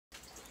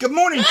Good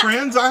morning,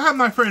 friends. I have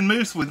my friend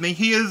Moose with me.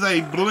 He is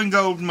a blue and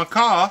gold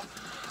macaw.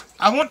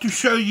 I want to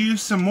show you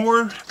some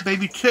more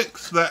baby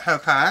chicks that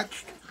have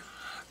hatched.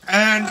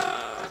 And,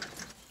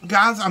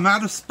 guys, I'm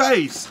out of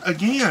space.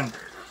 Again,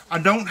 I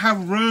don't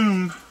have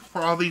room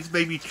for all these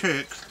baby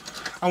chicks.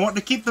 I want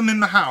to keep them in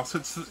the house.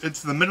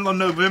 It's the middle of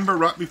November,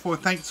 right before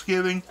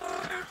Thanksgiving.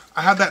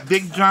 I have that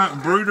big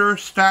giant brooder,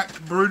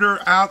 stacked brooder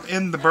out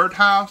in the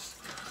birdhouse.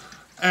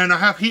 And I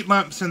have heat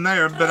lamps in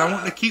there, but I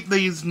want to keep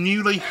these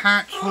newly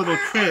hatched little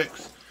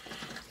chicks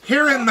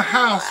here in the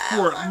house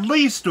for at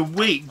least a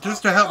week,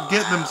 just to help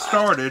get them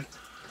started.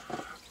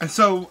 And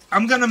so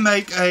I'm going to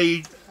make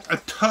a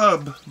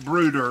tub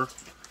brooder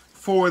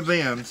for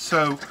them.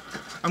 So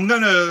I'm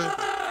going to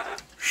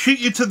shoot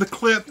you to the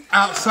clip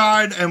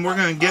outside, and we're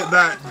going to get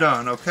that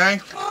done, okay?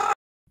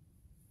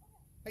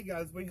 Hey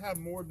guys, we have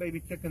more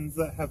baby chickens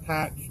that have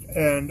hatched,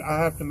 and I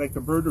have to make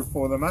a brooder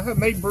for them. I have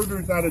made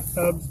brooders out of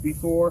tubs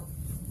before,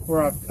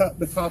 where I've cut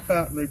the top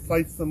out and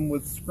replaced them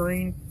with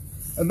screen,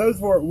 and those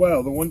work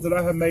well. The ones that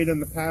I have made in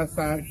the past,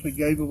 I actually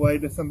gave away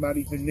to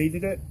somebody who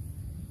needed it.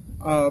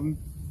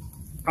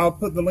 I'll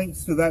put the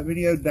links to that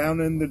video down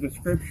in the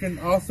description.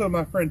 Also,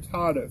 my friend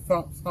Todd at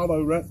Fox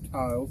Hollow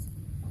Reptiles,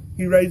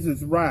 he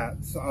raises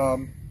rats.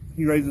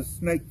 He raises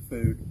snake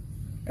food,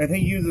 and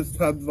he uses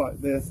tubs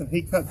like this, and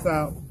he cuts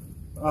out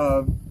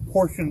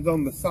portions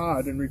on the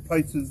side and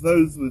replaces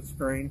those with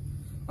screen.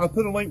 I'll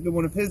put a link to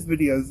one of his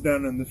videos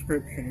down in the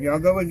description. Y'all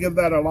go and give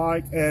that a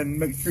like, and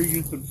make sure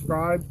you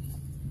subscribe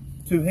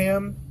to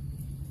him.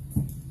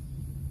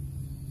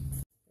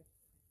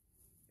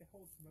 It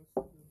holds most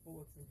of the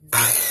bullets in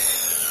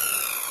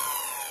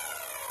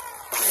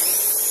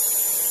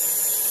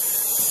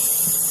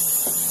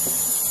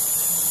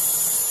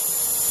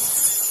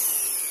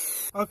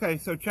here. Okay,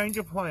 so change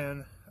of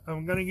plan.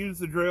 I'm going to use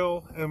the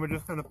drill, and we're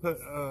just going to put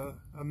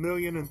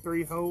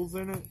 1,000,003 holes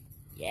in it.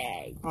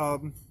 Yay.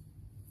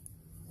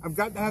 I've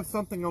got to have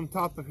something on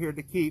top of here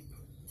to keep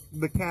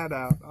the cat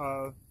out.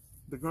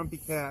 The grumpy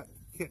cat,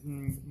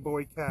 kitten,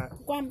 boy cat.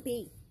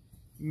 Grumpy.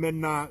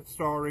 Midnight,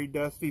 Starry,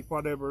 Dusty,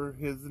 whatever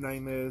his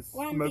name is.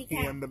 Grumpy Smokey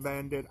cat. and the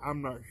Bandit.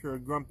 I'm not sure.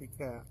 Grumpy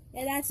cat.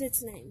 Yeah, that's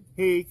its name.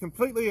 He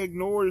completely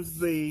ignores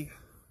the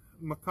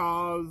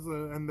macaws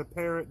and the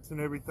parrots and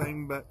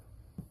everything, but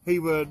he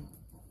would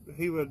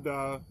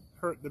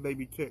hurt the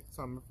baby chicks,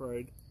 I'm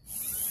afraid.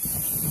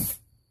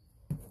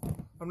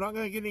 I'm not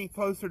going to get any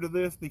closer to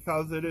this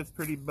because it is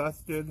pretty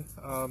busted.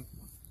 That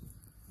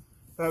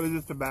was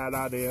just a bad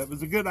idea. It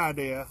was a good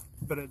idea,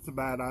 but it's a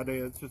bad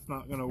idea. It's just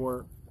not going to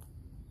work.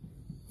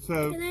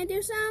 So, can I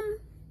do some?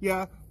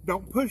 Yeah,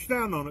 don't push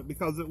down on it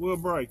because it will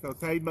break,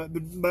 okay? But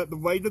the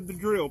weight of the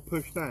drill,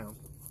 push down.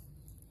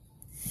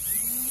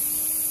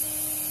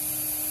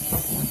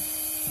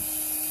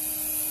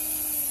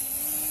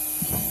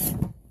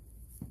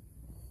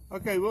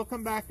 Okay, we'll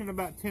come back in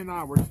about 10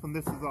 hours when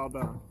this is all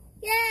done.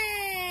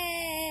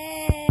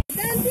 Yay!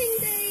 Dancing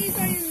days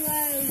are in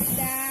rows,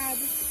 Dad.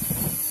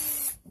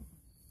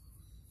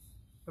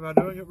 Am I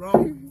doing it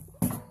wrong?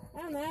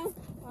 I don't know.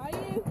 Are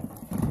you?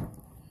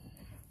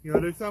 You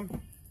want to do some?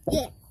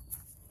 Yeah.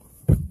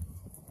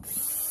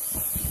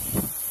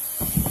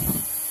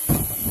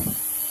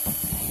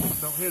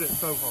 Don't hit it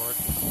so hard.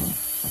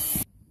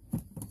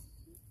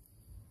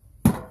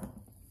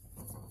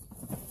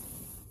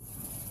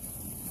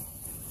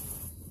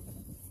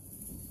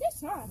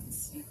 This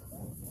hurts.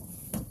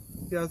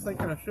 Yeah, I was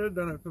thinking I should have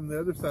done it from the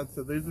other side,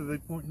 so these are they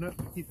pointing up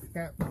to keep the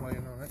cat from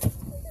laying on it.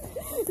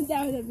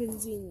 That would have been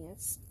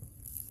genius.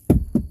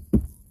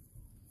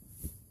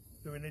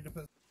 Do we need to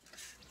put...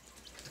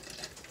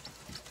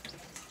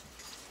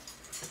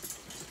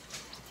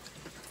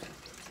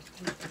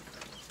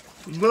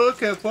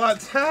 Look at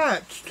what's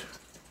hatched!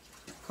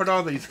 What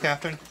are these,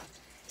 Catherine?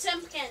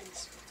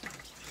 Simpkins.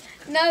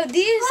 No,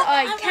 these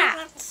are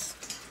cats.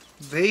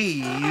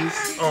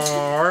 These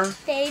are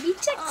Baby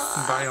chicks.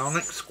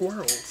 bionic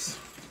squirrels.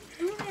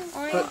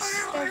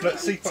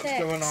 Let's see what's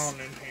going on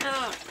in here.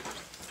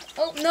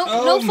 Oh, no,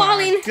 Oh no my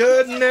falling.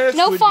 goodness!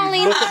 No Would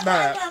falling. you look at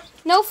that.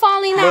 No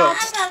falling Look.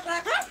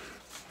 out.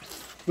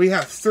 We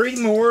have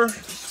 3 more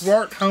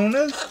Swart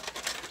Honas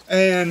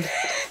and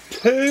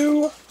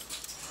 2.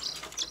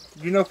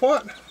 You know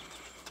what?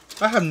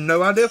 I have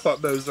no idea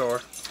what those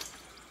are.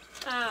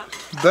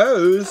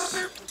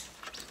 Those.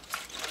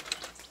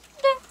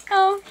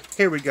 Oh.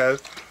 Here we go.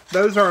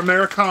 Those are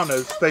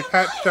Americanas. They've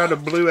hatched out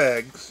of blue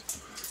eggs.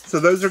 So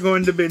those are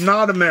going to be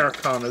not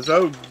Americanas.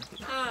 Oh,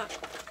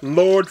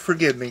 Lord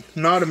forgive me.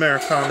 Not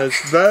Americanas.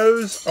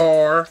 Those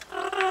are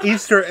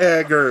Easter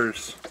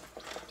eggers.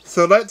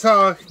 So let's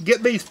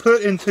get these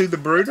put into the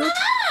brooder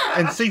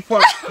and see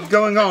what's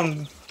going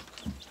on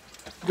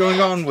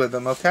with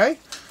them, okay?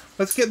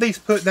 Let's get these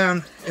put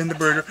down in the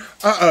brooder.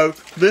 Uh-oh,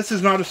 this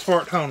is not a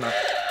Swart Hona.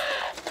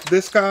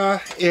 This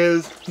guy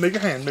is, move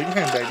your hand, baby.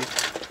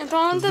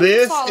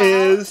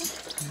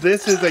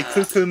 This is a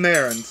Cuckoo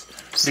Marins.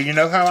 Do you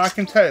know how I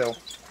can tell?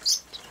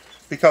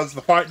 Because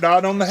the white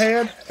dot on the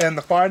head and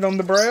the white on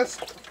the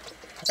breast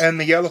and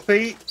the yellow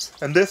feet,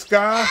 and this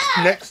guy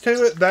next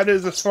to it, that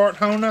is a Swart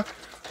Hona.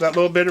 That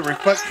little bit of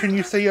reflection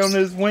you see on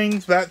his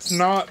wings, that's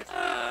not,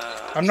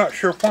 I'm not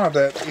sure why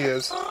that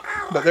is.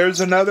 But there's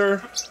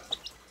another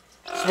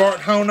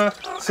Svarthona.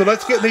 So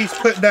let's get these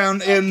put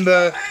down in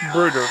the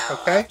brooder,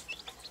 okay?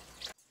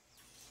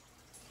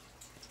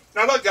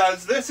 Now look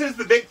guys, this is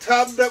the big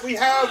tub that we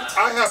have.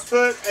 I have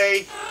put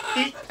a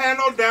heat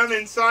panel down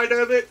inside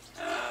of it.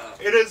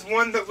 It is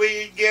one that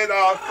we get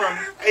from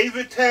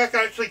Avatech.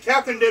 Actually,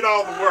 Catherine did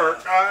all the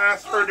work. I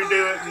asked her to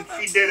do it and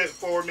she did it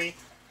for me.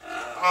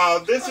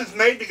 This is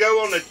made to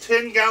go on a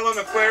 10-gallon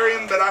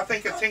aquarium, but I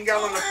think a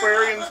 10-gallon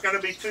aquarium is going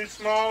to be too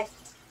small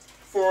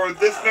for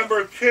this number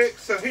of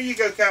chicks. So here you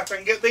go,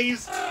 Catherine. Get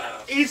these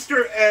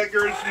Easter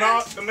eggers,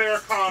 not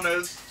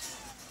Americanas.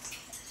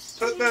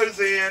 Put those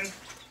in.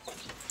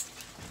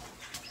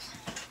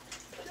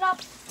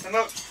 And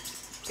look,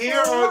 here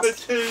are the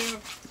two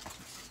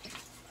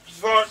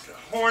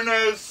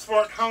Svarthonas,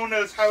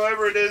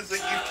 however it is that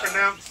you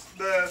pronounce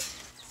the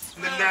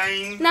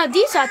name. Now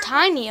these are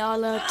tiny, all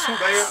little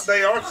chicks.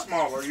 They are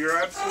smaller. You're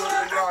absolutely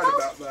right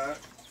about that.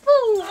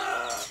 Woo.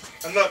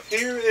 And look,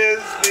 here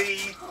is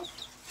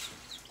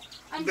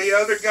the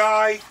other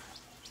guy.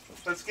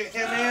 Let's get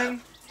him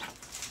in.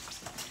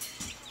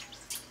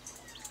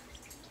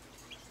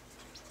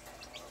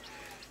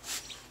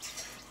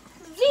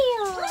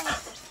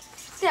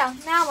 So,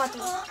 now what do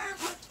we?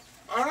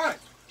 Alright.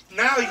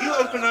 Now you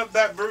open up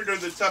that brooder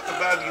that's up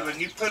above you and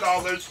you put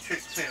all those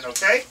chicks in,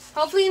 okay?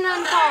 Hopefully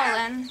none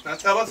fallen. Now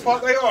tell us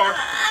what they are.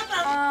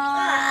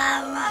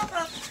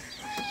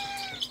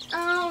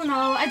 Oh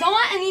no, I don't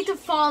want any to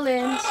fall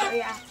in, so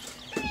yeah.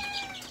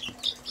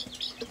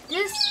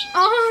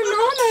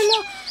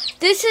 No.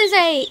 This is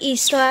a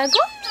Easter egg.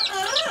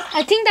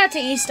 I think that's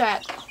an Easter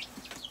egg.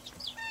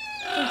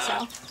 I think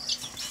so.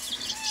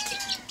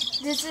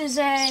 This is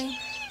a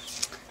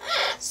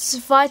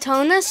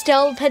Svarthona,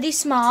 still pretty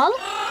small.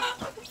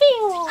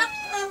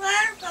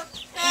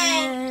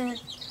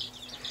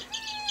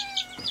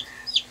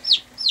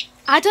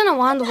 I don't know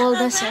what the hell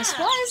this is.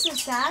 What is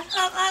this, Dad?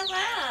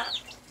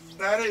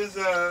 That is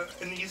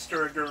an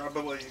Easter egg, I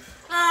believe.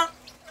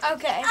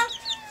 Okay.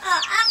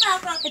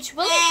 It's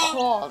really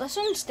cold. This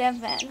one's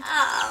different.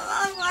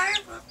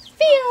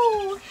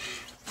 Phew!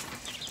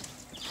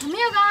 Come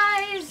here,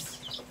 guys.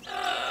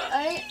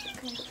 Alright.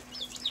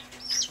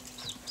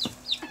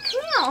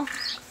 Come here.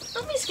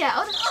 Don't be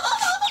scared.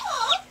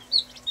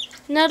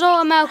 Another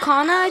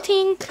Americana, I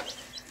think.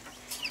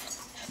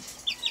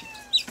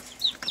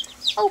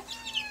 Oh.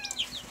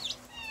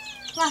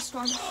 Last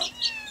one.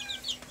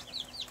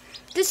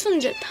 This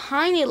one's a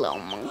tiny little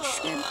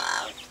munchkin.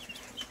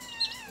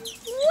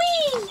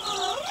 Whee!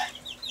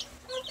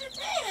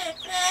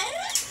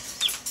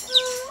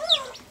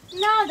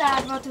 Now,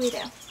 Dad, what do we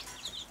do?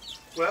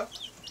 Well,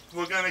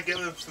 we're going to give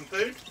them some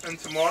food and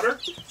some water,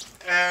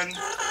 and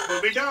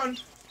we'll be done.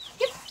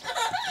 Yep.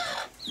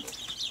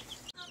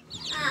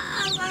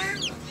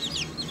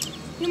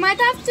 You might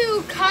have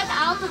to cut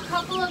out a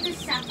couple of the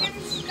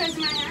seconds because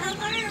my hair.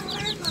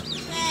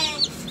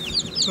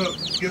 So,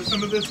 give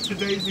some of this to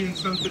Daisy and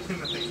some to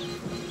Timothy.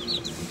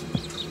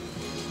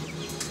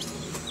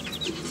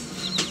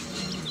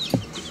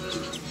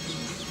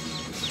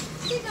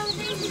 Here you go,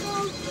 Daisy,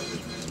 go.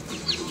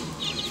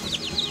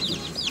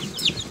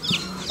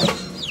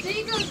 There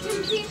you go,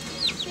 Timothy.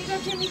 There you go,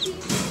 Timothy.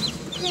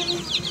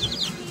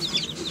 Okay.